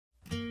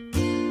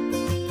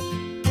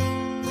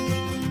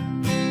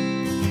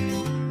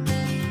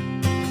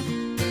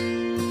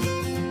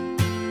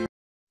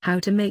How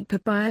to make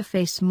papaya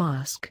face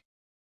mask.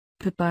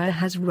 Papaya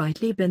has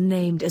rightly been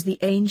named as the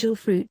angel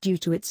fruit due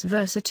to its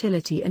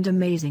versatility and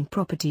amazing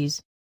properties.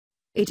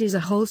 It is a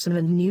wholesome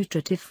and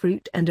nutritive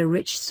fruit and a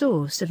rich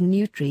source of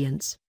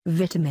nutrients,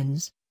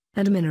 vitamins,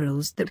 and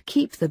minerals that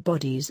keep the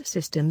body's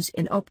systems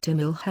in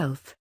optimal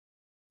health.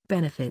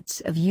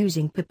 Benefits of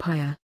using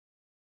papaya.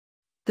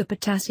 The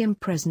potassium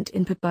present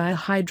in papaya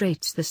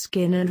hydrates the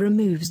skin and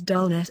removes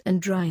dullness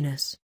and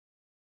dryness.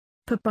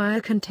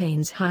 Papaya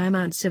contains high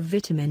amounts of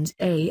vitamins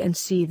A and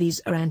C. These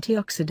are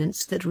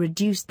antioxidants that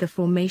reduce the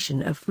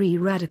formation of free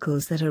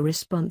radicals that are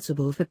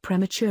responsible for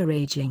premature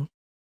aging.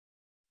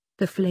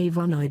 The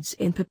flavonoids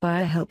in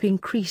papaya help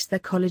increase the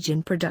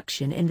collagen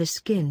production in the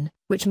skin,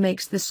 which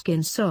makes the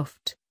skin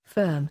soft,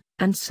 firm,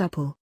 and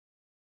supple.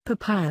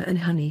 Papaya and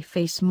honey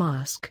face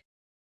mask.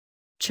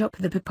 Chop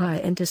the papaya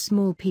into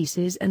small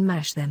pieces and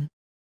mash them.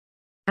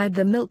 Add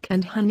the milk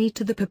and honey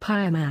to the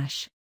papaya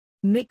mash.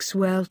 Mix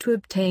well to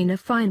obtain a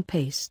fine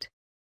paste.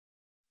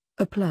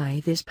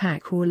 Apply this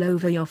pack all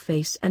over your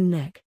face and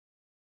neck.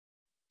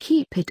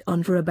 Keep it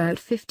on for about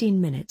 15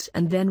 minutes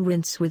and then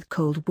rinse with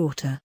cold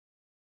water.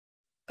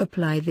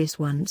 Apply this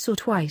once or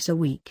twice a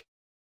week.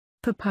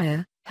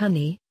 Papaya,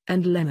 honey,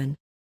 and lemon.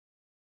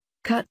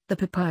 Cut the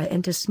papaya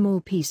into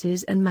small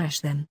pieces and mash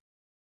them.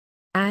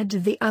 Add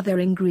the other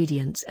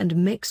ingredients and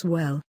mix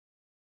well.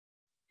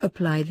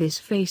 Apply this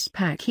face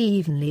pack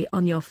evenly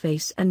on your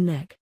face and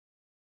neck.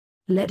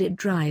 Let it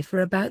dry for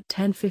about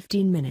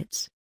 10-15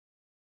 minutes.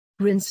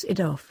 Rinse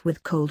it off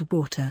with cold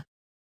water.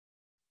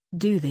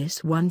 Do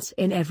this once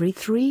in every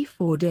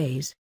 3-4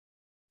 days.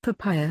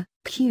 Papaya,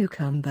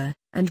 cucumber,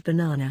 and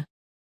banana.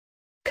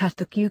 Cut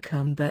the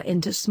cucumber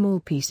into small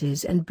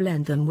pieces and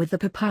blend them with the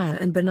papaya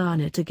and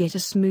banana to get a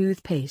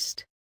smooth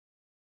paste.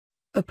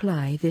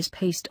 Apply this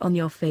paste on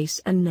your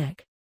face and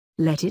neck.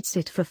 Let it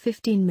sit for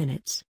 15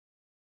 minutes.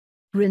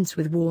 Rinse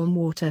with warm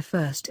water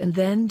first and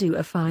then do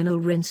a final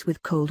rinse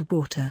with cold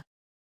water.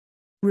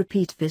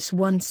 Repeat this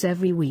once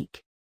every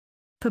week.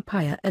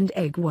 Papaya and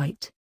egg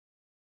white.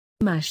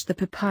 Mash the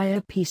papaya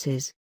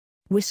pieces.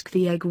 Whisk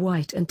the egg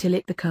white until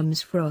it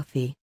becomes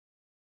frothy.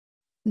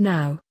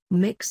 Now,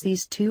 mix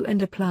these two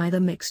and apply the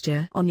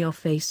mixture on your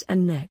face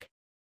and neck.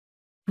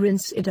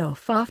 Rinse it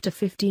off after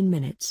 15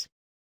 minutes.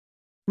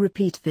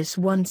 Repeat this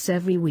once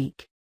every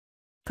week.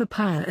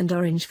 Papaya and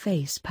orange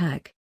face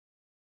pack.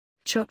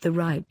 Chop the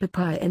ripe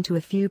papaya into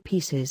a few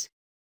pieces.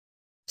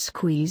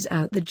 Squeeze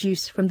out the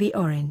juice from the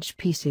orange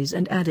pieces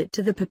and add it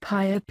to the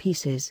papaya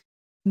pieces.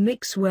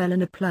 Mix well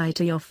and apply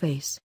to your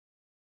face.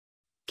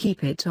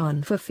 Keep it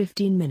on for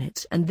 15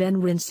 minutes and then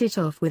rinse it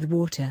off with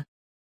water.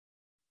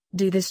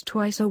 Do this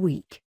twice a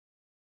week.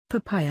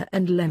 Papaya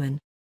and lemon.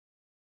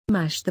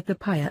 Mash the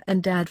papaya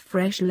and add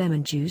fresh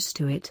lemon juice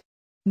to it.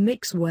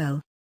 Mix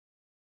well.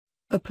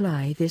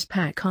 Apply this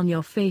pack on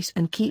your face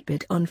and keep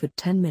it on for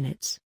 10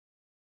 minutes.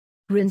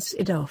 Rinse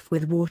it off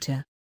with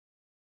water.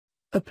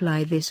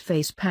 Apply this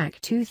face pack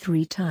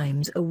 2-3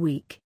 times a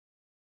week.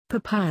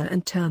 Papaya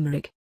and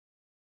turmeric.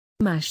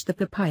 Mash the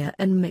papaya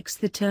and mix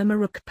the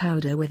turmeric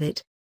powder with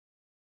it.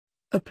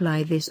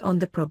 Apply this on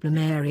the problem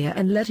area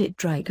and let it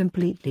dry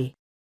completely.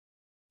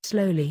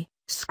 Slowly,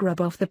 scrub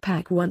off the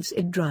pack once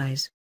it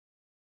dries.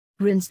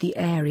 Rinse the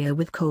area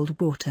with cold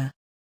water.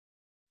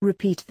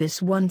 Repeat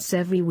this once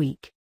every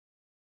week.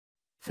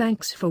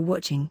 Thanks for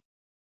watching.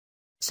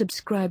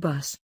 Subscribe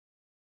us.